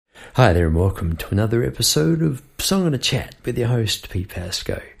Hi there and welcome to another episode of Song and a Chat with your host Pete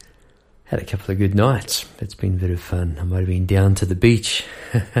Pascoe. Had a couple of good nights. It's been a bit of fun. I might have been down to the beach.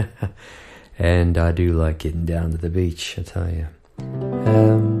 And I do like getting down to the beach, I tell you.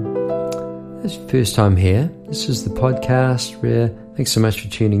 This is your first time here. This is the podcast where, thanks so much for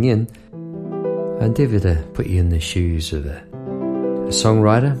tuning in. I endeavour to put you in the shoes of a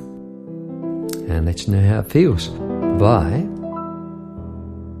songwriter and let you know how it feels by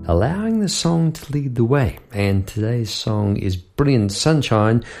allowing the song to lead the way. And today's song is Brilliant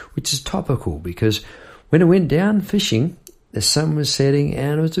Sunshine, which is topical because when I went down fishing, the sun was setting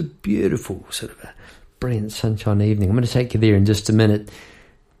and it was a beautiful sort of a brilliant sunshine evening. I'm going to take you there in just a minute.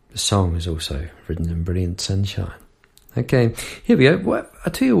 The song is also written in brilliant sunshine. Okay, here we go.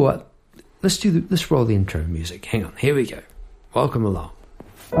 I'll tell you what, let's roll the intro music. Hang on, here we go. Welcome along.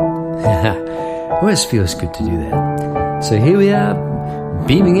 Always feels good to do that. So here we are,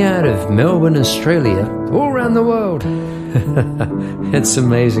 beaming out of Melbourne, Australia, all around the world. It's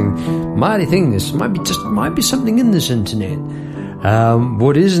amazing. Mighty thing, this might be something in this internet.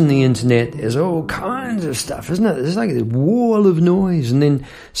 What is in the internet is all kinds of stuff, isn't it? There's like a wall of noise, and then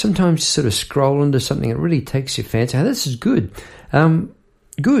sometimes you sort of scroll into something that really takes your fancy. Oh, this is good.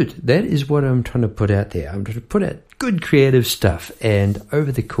 Good. That is what I'm trying to put out there. I'm trying to put out good creative stuff. And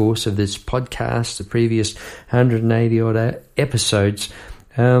over the course of this podcast, the previous 180 odd episodes,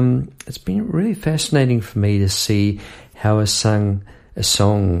 it's been really fascinating for me to see how a song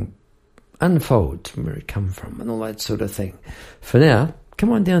unfolds, where it come from, and all that sort of thing. For now,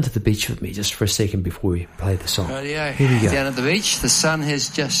 come on down to the beach with me just for a second before we play the song. Rightio. Here we go. Down at the beach, the sun has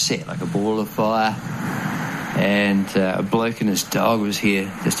just set like a ball of fire, and a bloke and his dog was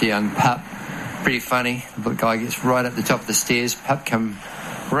here, just a young pup. Pretty funny. The guy gets right up the top of the stairs. Pup come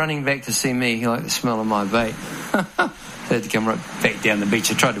running back to see me. He liked the smell of my bait. I had to come right back down the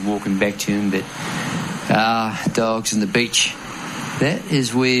beach. I tried to walk him back to him, but dogs and the beach, that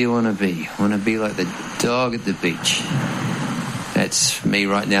is where you want to be. I want to be like the dog at the beach. That's me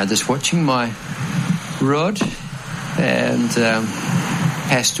right now, just watching my rod and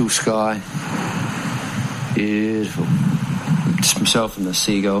pastel sky. Beautiful. Just myself and the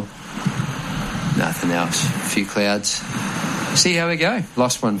seagull. Nothing else. A few clouds. See how we go.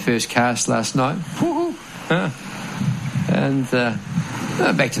 Lost one first cast last night. Woo-hoo. And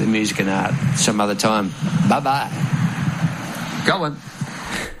back to the music and art some other time. Bye-bye. Go on.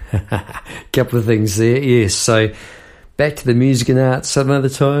 Couple of things there, yes. So back to the music and art some other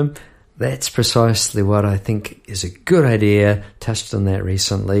time. That's precisely what I think is a good idea. Touched on that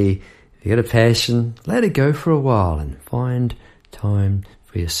recently. If you got a passion, let it go for a while and find time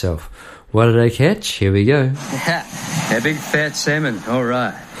for yourself. What did I catch? Here we go. A big fat salmon. All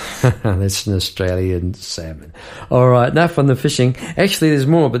right. That's an Australian salmon. All right, enough on the fishing. Actually, there's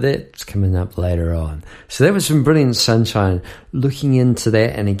more, but that's coming up later on. So that was some brilliant sunshine. Looking into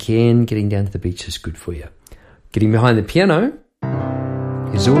that, and again, getting down to the beach is good for you. Getting behind the piano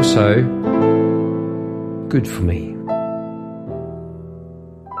is also good for me.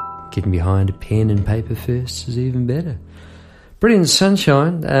 Getting behind a pen and paper first is even better. Brilliant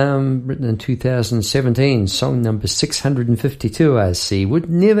Sunshine, written in 2017, song number 652, I see, would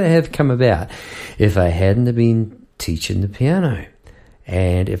never have come about if I hadn't have been teaching the piano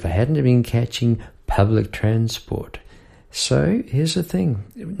and if I hadn't have been catching public transport. So here's the thing,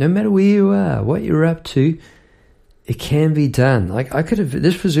 no matter where you are, what you're up to, it can be done. Like I could have,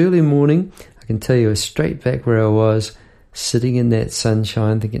 this was early morning, I can tell you straight back where I was, sitting in that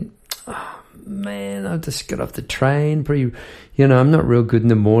sunshine thinking, man, I just got off the train. I'm not real good in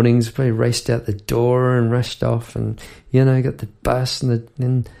the mornings. Probably raced out the door and rushed off, and got the bus got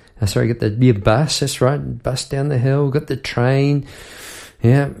the bus. That's right, bus down the hill. Got the train,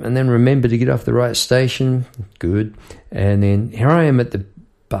 and then remembered to get off the right station. Good, and then here I am at the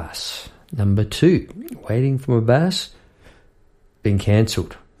bus number 2, waiting for my bus. Been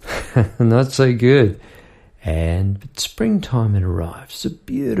cancelled. Not so good. But springtime had arrived. It's a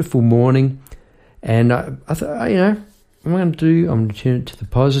beautiful morning. And I thought, what am I going to do? I'm going to turn it to the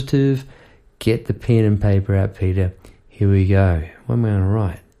positive, get the pen and paper out, Peter. Here we go. What am I going to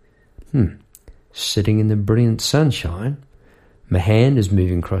write? Sitting in the brilliant sunshine, my hand is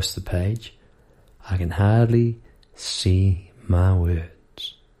moving across the page. I can hardly see my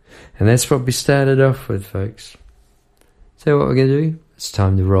words. And that's what we started off with, folks. So what we're going to do? It's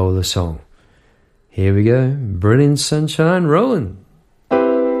time to roll the song. Here we go. Brilliant Sunshine, rolling.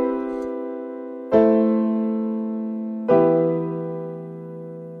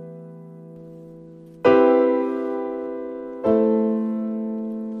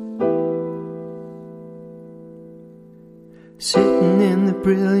 Sitting in the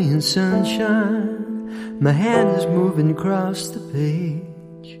brilliant brilliant sunshine. My hand is moving across the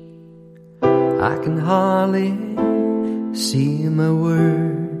page. I can hardly see my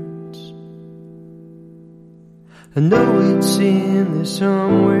words. I know it's in there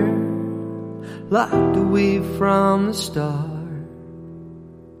somewhere, locked away from the start.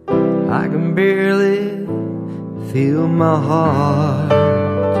 I can barely feel my heart.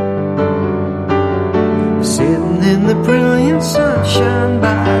 Sitting in the brilliant sunshine,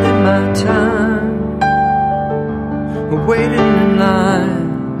 biding my time, waiting in line.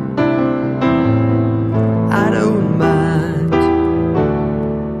 I don't mind.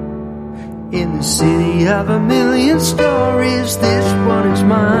 In the city of a million stories, this one is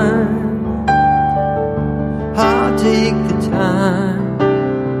mine. I'll take the time,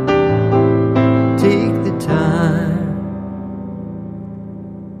 take the time.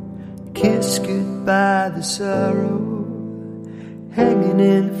 Kiss goodbye the sorrow hanging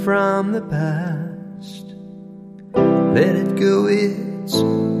in from the past. Let it go, it's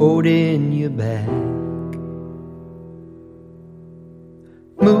holding you back.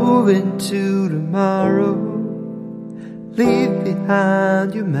 Moving to tomorrow, leave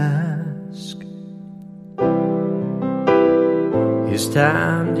behind your mask. It's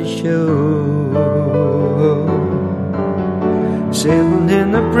time to show. Sitting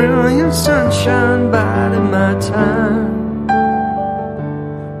in the brilliant sunshine, biding my time,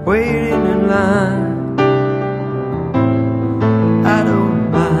 waiting in line. I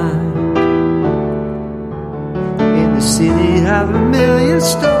don't mind. In the city of a million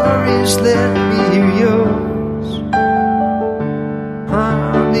stories, let me hear yours.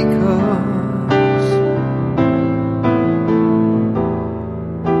 Because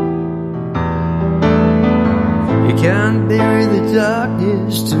you can't bury the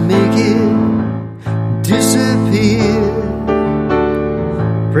darkness to make it disappear.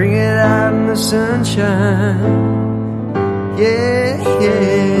 Bring it out in the sunshine. Yeah, yeah,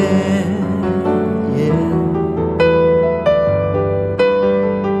 yeah.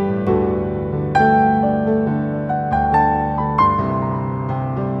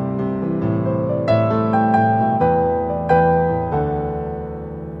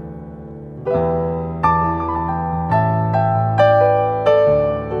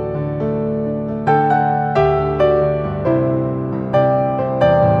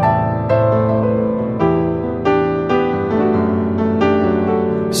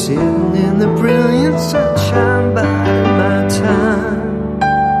 Sitting in the brilliant sunshine, biding my time,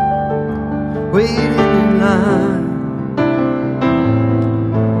 waiting in line.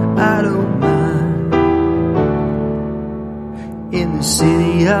 I don't mind. In the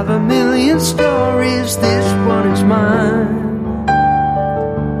city of a million stories, this one is mine.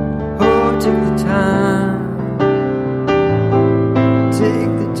 Oh, take the time,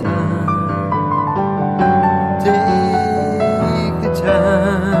 take the time, take the time.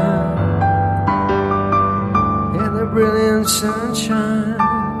 In the brilliant sunshine.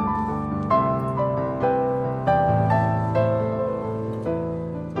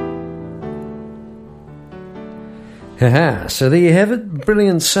 Haha, so there you have it,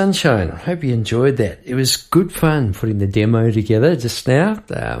 Brilliant Sunshine. Hope you enjoyed that. It was good fun putting the demo together just now.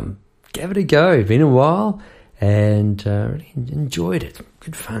 Gave it a go, been a while, and really enjoyed it.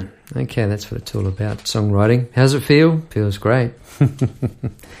 Good fun. Okay, that's what it's all about, songwriting. How's it feel? Feels great.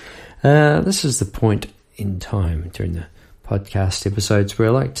 This is the point in time during the podcast episodes where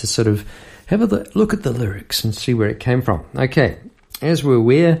I like to sort of have a look at the lyrics and see where it came from. Okay, as we're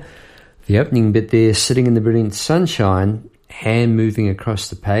aware, the opening bit there, sitting in the brilliant sunshine, hand moving across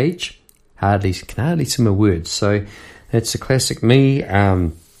the page, can hardly see my words. So that's a classic me,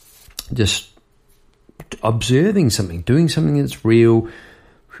 just observing something, doing something that's real.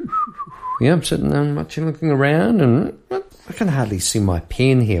 Yeah, I'm sitting there watching, looking around, and I can hardly see my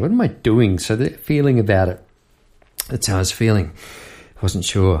pen here. What am I doing? So the feeling about it, that's how I was feeling. I wasn't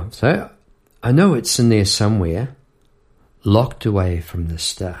sure. So I know it's in there somewhere, locked away from the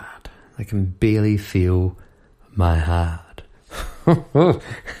start. I can barely feel my heart.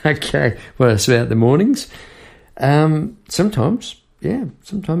 Okay, well, it's about the mornings. Sometimes you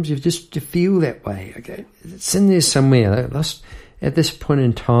feel that way. Okay, it's in there somewhere. At this point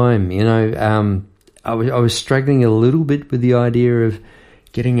in time, I was struggling a little bit with the idea of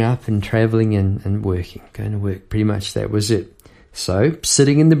getting up and travelling and working, going to work. Pretty much that was it. So,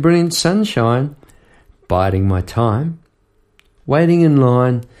 sitting in the brilliant sunshine, biding my time, waiting in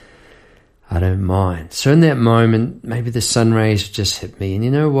line, I don't mind. So in that moment, maybe the sun rays just hit me, and you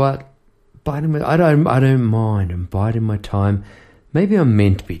know what? I don't mind. I'm biding my time. Maybe I'm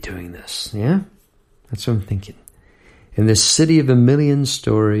meant to be doing this. Yeah, that's what I'm thinking. In the city of a million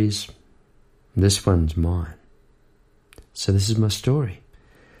stories, this one's mine. So this is my story.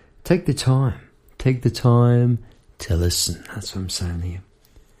 Take the time to listen. That's what I'm saying here.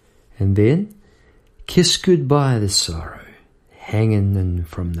 And then, kiss goodbye the sorrow, hanging in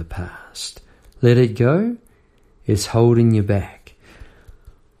from the past. Let it go, it's holding you back.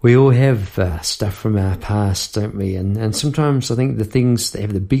 We all have stuff from our past, don't we? And sometimes I think the things that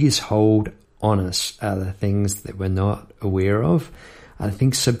have the biggest hold on us are the things that we're not aware of. I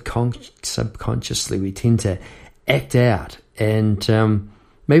think subconsciously we tend to act out, and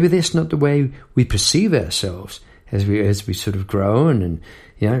maybe that's not the way we perceive ourselves as we sort of grow and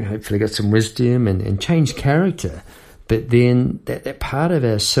hopefully got some wisdom and change character. But then that part of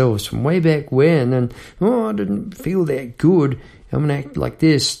ourselves from way back when, and I didn't feel that good, I'm going to act like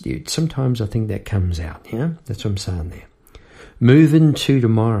this. Sometimes I think that comes out, That's what I'm saying there. Move into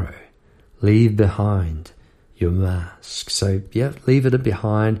tomorrow. Leave behind your mask. So, leave it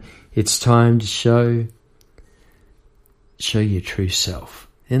behind. It's time to show your true self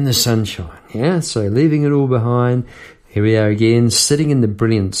in the sunshine, So leaving it all behind. Here we are again, sitting in the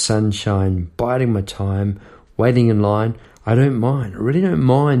brilliant sunshine, biding my time, waiting in line. I don't mind. I really don't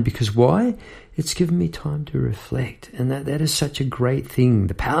mind, because why? It's given me time to reflect, and that is such a great thing.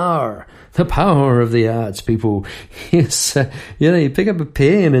 The power of the arts, people. Yes, you pick up a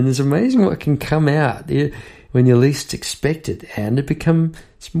pen, and it's amazing what can come out when you least expect it, and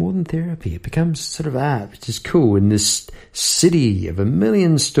it's more than therapy. It becomes sort of art, which is cool. In this city of a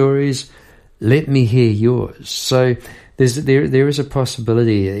million stories, let me hear yours. So there is a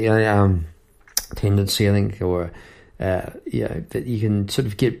possibility, tendency, I think, or that you can sort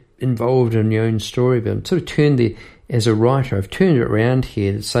of get involved in your own story, but I'm sort of as a writer, I've turned it around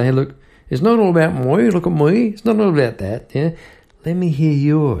here to say, hey, look, it's not all about me, look at me, it's not all about that, let me hear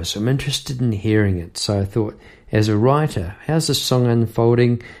yours, I'm interested in hearing it. So I thought, as a writer, how's the song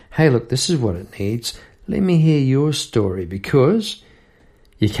unfolding? Hey, look, this is what it needs, let me hear your story, because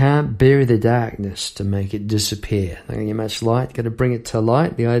you can't bury the darkness to make it disappear. Not going to get much light, got to bring it to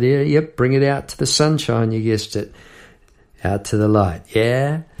light. The idea, bring it out to the sunshine, you guessed it, out to the light,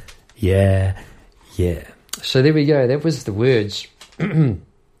 yeah. So there we go. That was the words that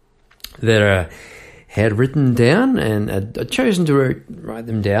I had written down, and I'd chosen to write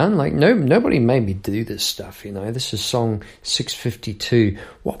them down. Like nobody made me do this stuff, This is song 652.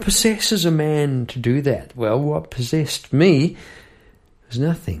 What possesses a man to do that? Well, what possessed me was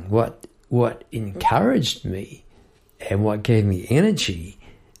nothing. What encouraged me, and what gave me energy,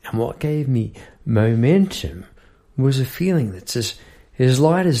 and what gave me momentum was a feeling that's as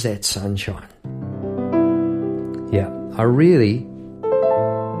light as that sunshine. I really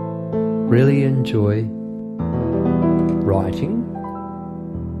enjoy writing,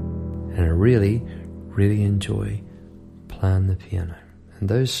 and I really enjoy playing the piano. And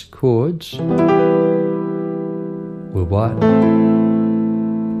those chords were what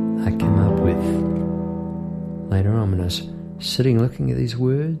I came up with later on when I was sitting looking at these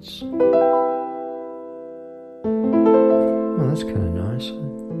words. Oh, that's kind of nice.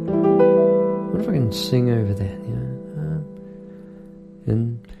 What if I can sing over that,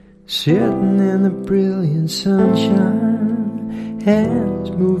 And sitting in the brilliant sunshine, hands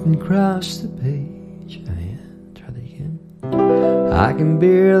moving across the page. Try that again. I can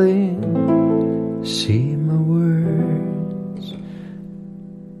barely see my words.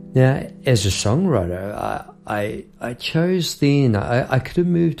 Now, as a songwriter, I chose then. I could have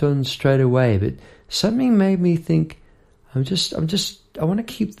moved on straight away, but something made me think. I want to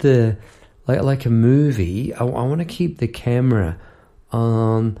keep like a movie. I want to keep the camera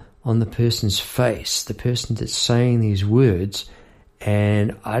on the person's face, the person that's saying these words,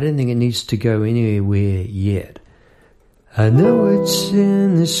 and I don't think it needs to go anywhere yet. I know it's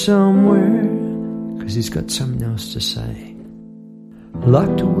in there somewhere, because he's got something else to say.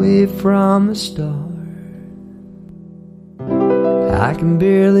 Locked away from the start, I can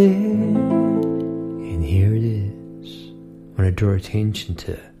barely hear, and here it is. When I draw attention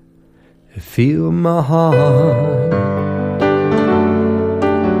to feel my heart.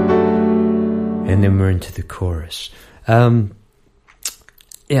 And then we're into the chorus. Coming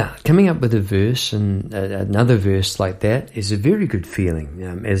up with a verse and another verse like that is a very good feeling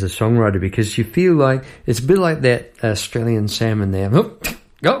as a songwriter, because you feel like it's a bit like that Australian salmon there. Oh,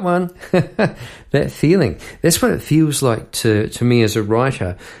 got one. That feeling. That's what it feels like to me as a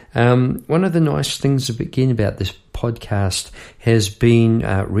writer. One of the nice things again about this podcast has been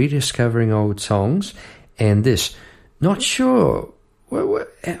rediscovering old songs, and this. Not sure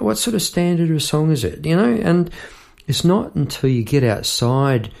what sort of standard of song is it, and it's not until you get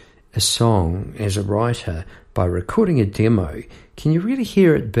outside a song as a writer by recording a demo, can you really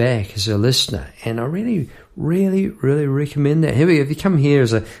hear it back as a listener? And I really, really, really recommend that. Here we go. If you come here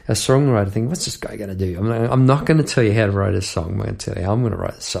as a songwriter, think, what's this guy going to do? I'm not going to tell you how to write a song. I'm going to tell you how I'm going to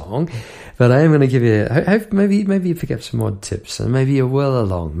write a song. But I am going to give you, maybe you pick up some odd tips, and maybe you're well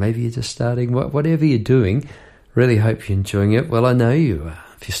along. Maybe you're just starting. Whatever you're doing, really hope you're enjoying it. Well, I know you are,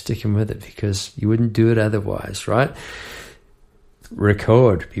 if you're sticking with it, because you wouldn't do it otherwise, right?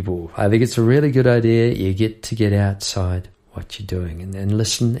 Record, people. I think it's a really good idea. You get to get outside what you're doing and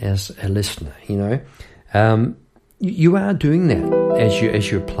listen as a listener, you know. You are doing that as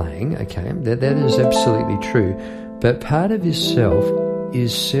you're playing, okay? That is absolutely true. But part of yourself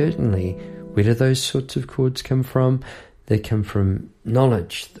is certainly, where do those sorts of chords come from? They come from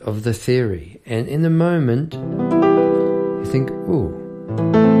knowledge of the theory. And in the moment, you think, ooh,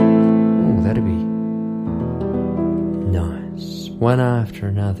 that'd be nice. One after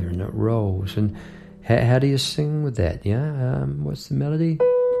another, and it rolls. And how do you sing with that? Yeah, what's the melody?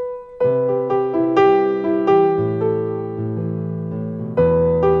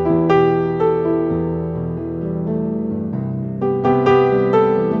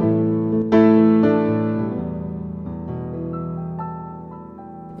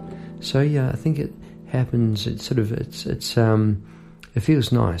 So yeah, I think it happens. It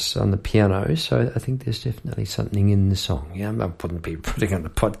feels nice on the piano. So I think there's definitely something in the song. Yeah, I wouldn't be putting on the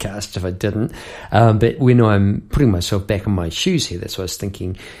podcast if I didn't. But when I'm putting myself back on my shoes here, that's what I was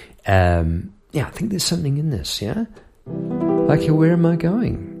thinking. I think there's something in this. Yeah, okay, where am I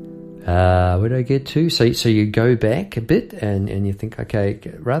going? Where do I get to? So you go back a bit and you think, okay,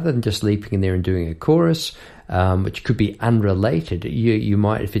 rather than just leaping in there and doing a chorus, which could be unrelated, you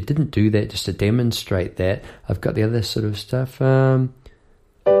might, if it didn't do that, just to demonstrate that, I've got the other sort of stuff.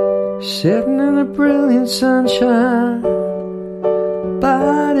 Sitting in the brilliant sunshine,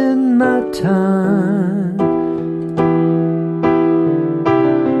 biding my time.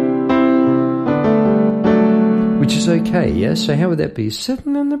 Which is okay, yeah? So how would that be?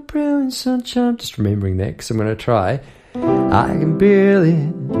 Sitting in the brilliant sunshine. Just remembering that, because I'm going to try. I can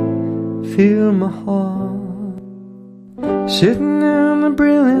barely feel my heart. Sitting in the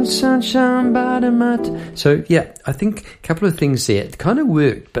brilliant sunshine, biding my time. So, yeah, I think a couple of things there. It kind of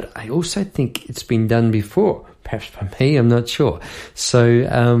worked, but I also think it's been done before. Perhaps by me, I'm not sure.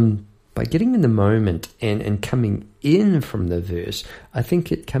 So, by getting in the moment and coming in from the verse, I think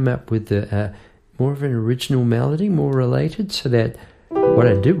it came up with the... more of an original melody, more related, so that what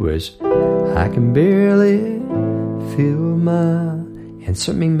I did was, I can barely feel my, and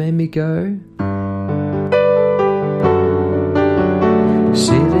something made me go,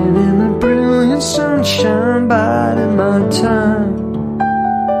 sitting in the brilliant sunshine, biding my time,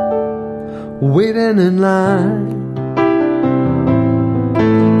 waiting in line,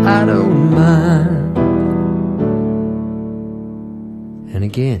 I don't mind. And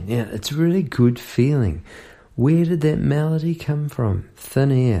again, yeah, it's a really good feeling. Where did that melody come from? Thin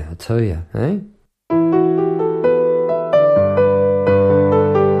air, I tell you, eh?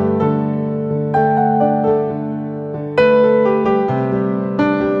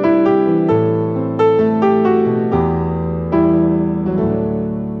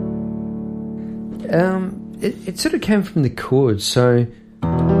 It sort of came from the chords, so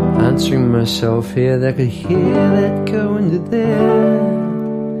answering myself here, I could hear that go into there. A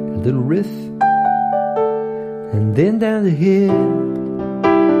little riff, and then down to here,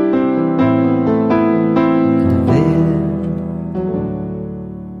 and there.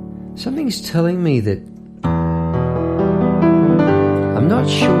 Something's telling me that I'm not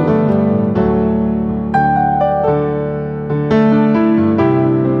sure.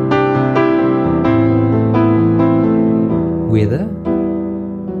 Whether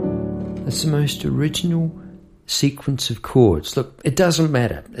it's the most original sequence of chords. Look, it doesn't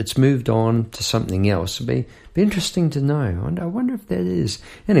matter. It's moved on to something else. It'd be interesting to know. I wonder if that is.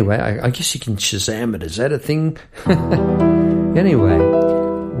 Anyway, I guess you can Shazam it. Is that a thing? Anyway,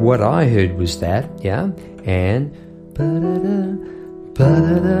 what I heard was that, yeah, and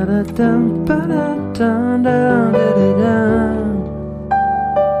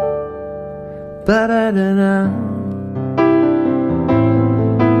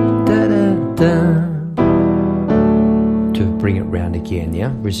to bring it round again, yeah?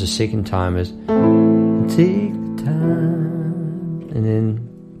 Whereas the second time is take the time and then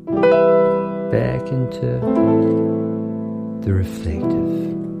back into the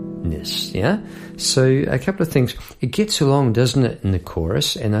reflectiveness, yeah? So a couple of things. It gets along, doesn't it, in the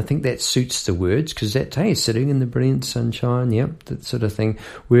chorus, and I think that suits the words, because that, hey, sitting in the brilliant sunshine, yep, that sort of thing.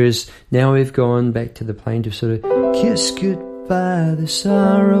 Whereas now we've gone back to the plaintive sort of kiss goodbye the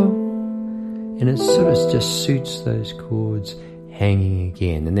sorrow. and it sort of just suits those chords hanging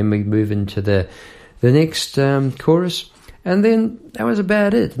again. And then we move into the next chorus, and then that was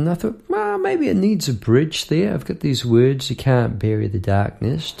about it. And I thought, well, maybe it needs a bridge there. I've got these words: you can't bury the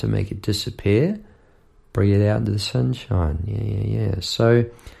darkness to make it disappear, bring it out into the sunshine. Yeah. So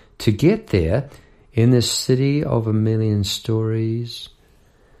to get there, in this city of a million stories,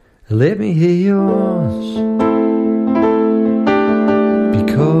 let me hear yours,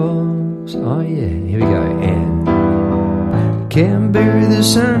 because, oh yeah, here we go. And can't bury the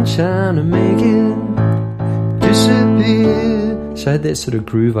sunshine to make it disappear. So I had that sort of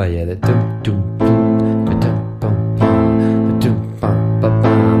groove, that dum dum dum dum bum bum dum bum bum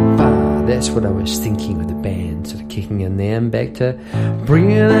bum. That's what I was thinking with the band sort of kicking in there, and back to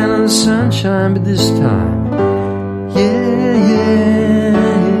bring it out on the sunshine, but this time, yeah,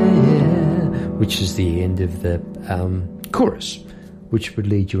 which is the end of the chorus, which would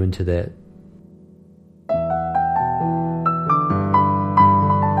lead you into that.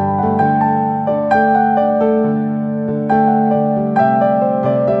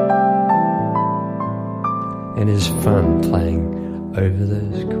 And it's fun playing over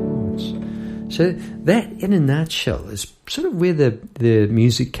those chords. So that, in a nutshell, is sort of where the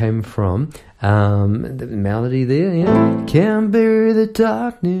music came from. The melody there, can't bury the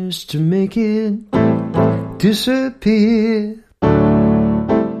darkness to make it disappear.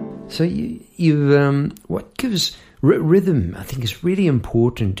 So you what gives rhythm, I think, is really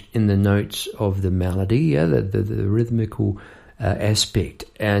important in the notes of the melody, the rhythmical aspect,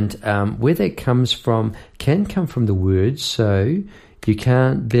 and where that comes from can come from the words. So you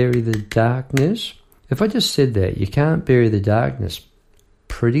can't bury the darkness. If I just said that, you can't bury the darkness,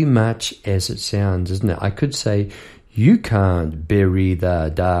 pretty much as it sounds, isn't it? I could say you can't bury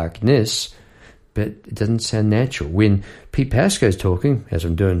the darkness, but it doesn't sound natural. When Pete Pascoe's talking, as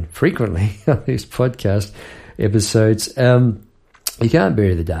I'm doing frequently on these podcast episodes, you can't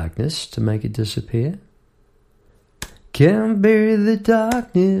bury the darkness to make it disappear. Can't bury the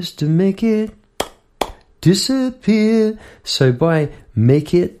darkness to make it disappear. So by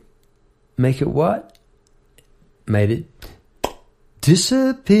make it what? Made it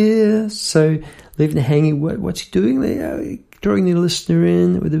disappear. So leaving it hanging. What's he doing there? Drawing the listener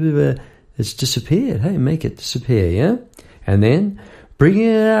in with a bit of a, it's disappeared. Hey, make it disappear, yeah? And then bring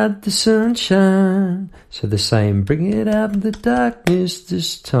it out the sunshine. So the same, bring it out of the darkness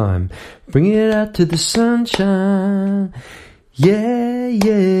this time. Bring it out to the sunshine. Yeah,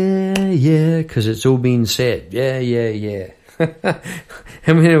 because it's all been said. Yeah.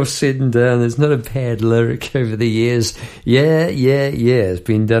 And when it was said and done, there's not a bad lyric over the years. Yeah. It's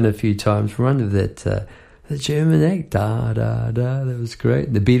been done a few times. One of that, the German act, da, that was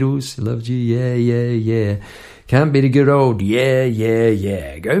great. The Beatles, loved you, yeah. Can't be the good old,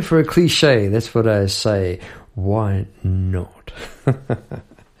 yeah. Go for a cliche, that's what I say. Why not?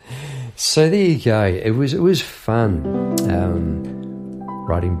 So there you go. It was fun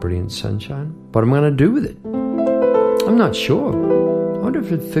writing Brilliant Sunshine. What am I going to do with it? I'm not sure. I wonder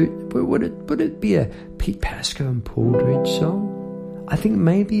if would it be a Pete Pascoe and Paul Dredge song? I think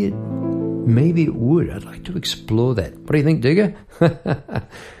maybe it would. I'd like to explore that. What do you think, Digger?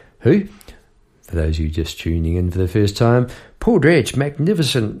 Who? For those of you just tuning in for the first time, Paul Dredge,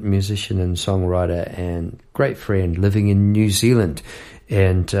 magnificent musician and songwriter and great friend living in New Zealand.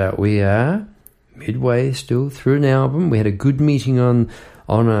 And we are midway still through an album. We had a good meeting on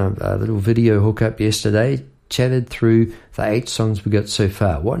a little video hookup yesterday, chatted through the 8 songs we got so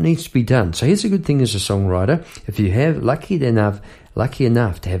far. What needs to be done? So here's a good thing as a songwriter. If you have lucky enough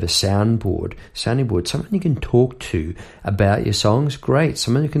to have a sounding board, someone you can talk to about your songs, great.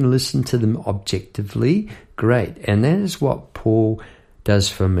 Someone who can listen to them objectively, great. And that is what Paul does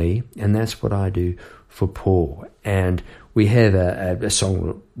for me, and that's what I do for Paul. And we have a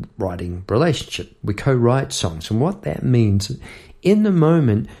songwriting relationship. We co-write songs, and what that means, in the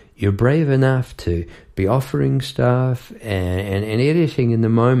moment, you're brave enough to be offering stuff and editing in the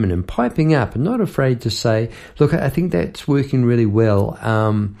moment and piping up and not afraid to say, look, I think that's working really well.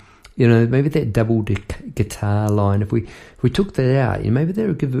 Maybe that double guitar line, if we took that out, maybe that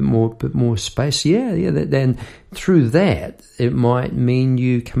would give it bit more space. Then through that, it might mean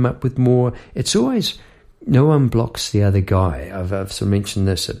you come up with more. It's always, no one blocks the other guy. I've sort of mentioned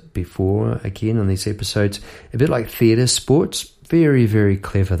this before, again, on these episodes, a bit like theatre sports. Very, very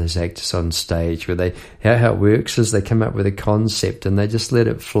clever, those actors on stage, where how it works is they come up with a concept and they just let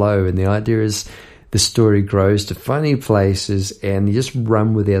it flow, and the idea is the story grows to funny places and you just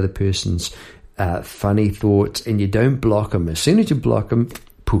run with the other person's funny thoughts, and you don't block them. As soon as you block them,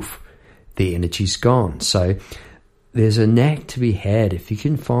 poof, the energy's gone. So there's a knack to be had if you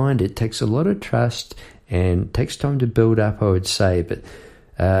can find it. It takes a lot of trust and takes time to build up, I would say. But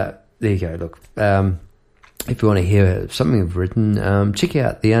there you go. Look, if you want to hear something I've written, check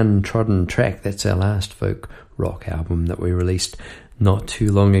out The Untrodden Track. That's our last folk rock album that we released not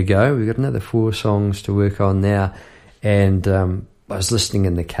too long ago. We've got another 4 songs to work on now. And I was listening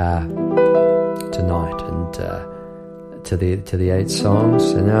in the car tonight and to the 8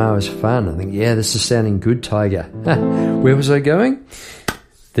 songs, and it was fun. I think, yeah, this is sounding good, Tiger. Where was I going?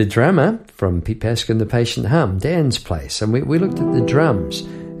 The drummer from Pete Pasco and the Patient Hum, Dan's place, and we looked at the drums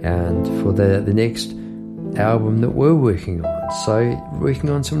and for the next album that we're working on. So working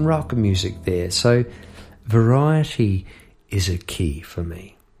on some rock music there. So variety is a key for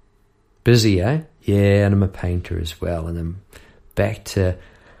me. Busy, eh? Yeah, and I'm a painter as well, and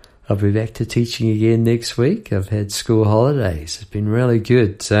I'll be back to teaching again next week. I've had school holidays. It's been really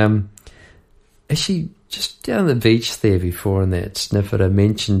good. Actually, just down the beach there before in that sniffet I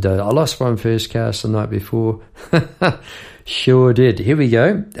mentioned, I lost one first cast the night before. Sure did. Here we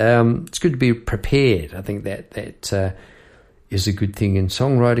go. It's good to be prepared. I think that is a good thing in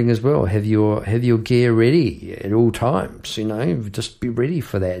songwriting as well. Have your gear ready at all times. Just be ready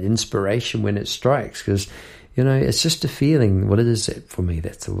for that inspiration when it strikes, because it's just a feeling. What it is for me,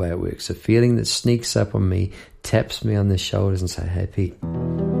 that's the way it works. A feeling that sneaks up on me, taps me on the shoulders and say, "Hey, Pete,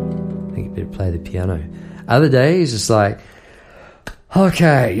 I think you better play the piano." Other days, it's like,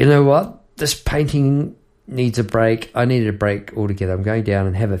 okay, you know what? This painting needs a break. I needed a break altogether. I'm going down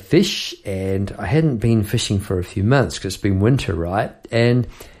and have a fish, and I hadn't been fishing for a few months because it's been winter, right? And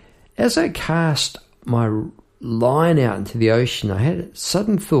as I cast my line out into the ocean, I had a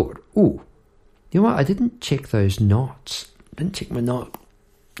sudden thought, ooh, you know what? I didn't check those knots. I didn't check my knot.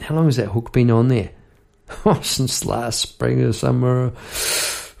 How long has that hook been on there? Since last spring or summer.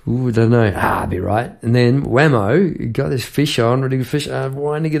 Ooh, I don't know. I'll be right. And then, whammo, got this fish on, ready to fish,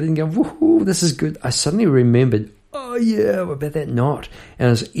 winding it in, going, woohoo, this is good. I suddenly remembered, oh yeah, what about that knot? And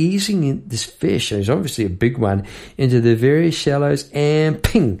I was easing this fish, and it was obviously a big one, into the very shallows, and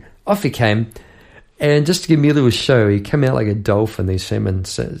ping, off he came. And just to give me a little show, he came out like a dolphin, these salmon,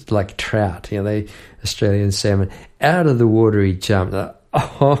 like trout, they Australian salmon. Out of the water he jumped.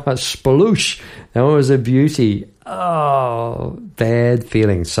 Sploosh. That was a beauty. Oh, bad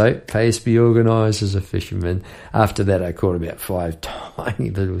feeling. So, pays to be organised as a fisherman. After that, I caught about 5 tiny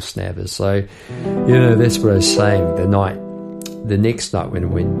little snappers. So, that's what I was saying. The next night when I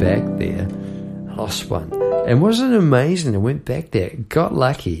went back there, I lost one. And wasn't it amazing? I went back there, got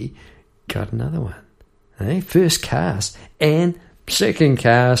lucky, got another one. First cast and second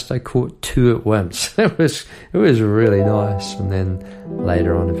cast, I caught 2 at once. It was really nice. And then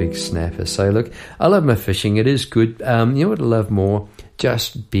later on, a big snapper. So look, I love my fishing. It is good. You know what I love more?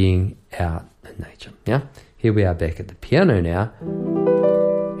 Just being out in nature. Yeah. Here we are back at the piano now,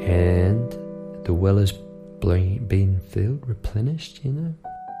 and the well has been filled, replenished. And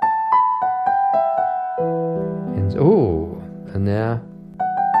and now.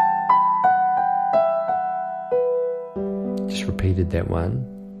 Just repeated that one.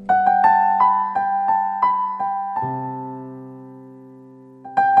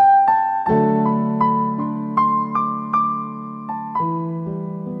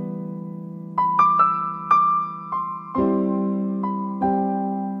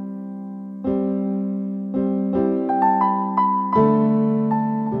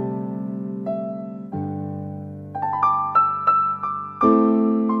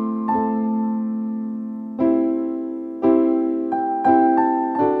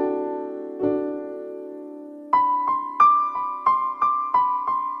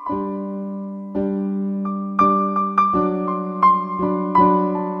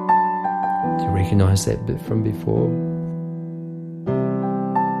 Recognise that bit from before.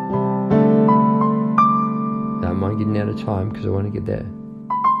 I don't mind getting out of time because I want to get there.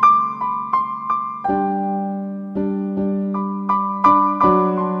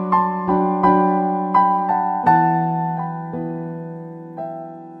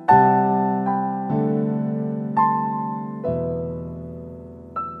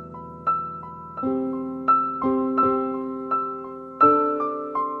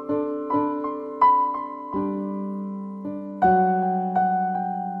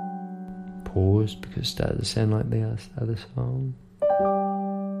 Because it started to sound like the other song.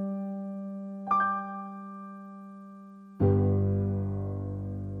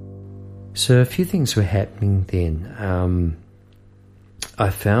 So a few things were happening then. I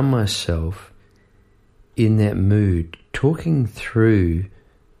found myself in that mood, talking through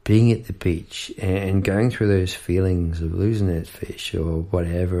being at the beach and going through those feelings of losing that fish or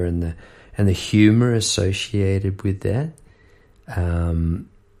whatever, and and the humour associated with that,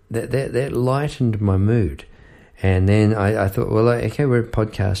 that lightened my mood. And then I thought, well, okay, we're a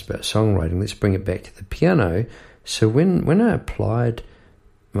podcast about songwriting. Let's bring it back to the piano. So when I applied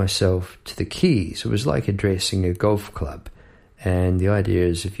myself to the keys, it was like addressing a golf club. And the idea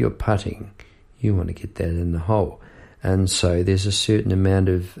is if you're putting, you want to get that in the hole. And so there's a certain amount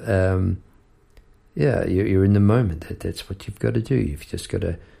of, you're in the moment. That's what you've got to do. You've just got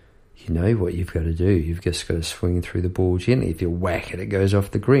to, you know what you've got to do. You've just got to swing through the ball gently. If you whack it, it goes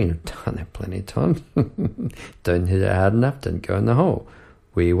off the green. I've done that plenty of times. Don't hit it hard enough, doesn't go in the hole.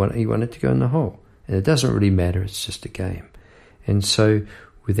 Where you want it to go in the hole. And it doesn't really matter, it's just a game. And so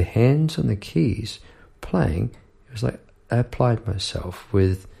with the hands on the keys playing, it was like I applied myself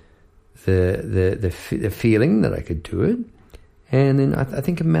with the feeling that I could do it. And then I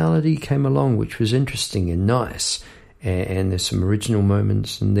think a melody came along which was interesting and nice. And there's some original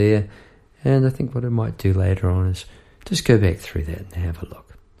moments in there. And I think what I might do later on is just go back through that and have a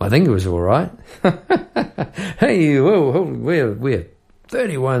look. I think it was all right. Hey, whoa, we're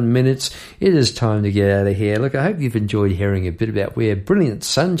 31 minutes. It is time to get out of here. Look, I hope you've enjoyed hearing a bit about where Brilliant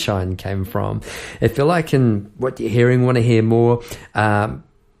Sunshine came from. If you're liking what you're hearing, want to hear more,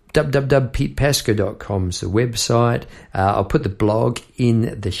 www.petepasco.com is the website. I'll put the blog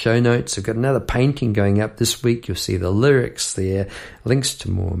in the show notes. I've got another painting going up this week. You'll see the lyrics there, links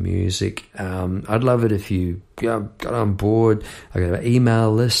to more music. I'd love it if you got on board. I've got an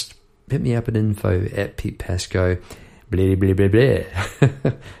email list. Hit me up at info@petepasco. Blah, blah, blah, blah.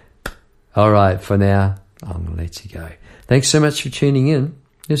 All right, for now, I'm going to let you go. Thanks so much for tuning in.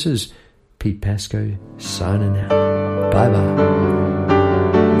 This is Pete Pasco signing out. Bye-bye.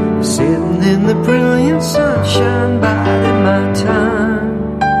 Sitting in the brilliant sunshine, biding my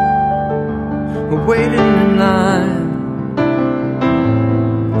time, waiting in line,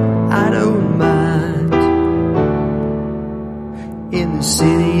 I don't mind. In the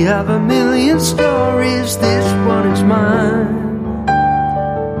city of a million stories, this one is mine.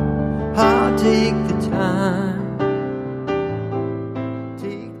 I'll take the time.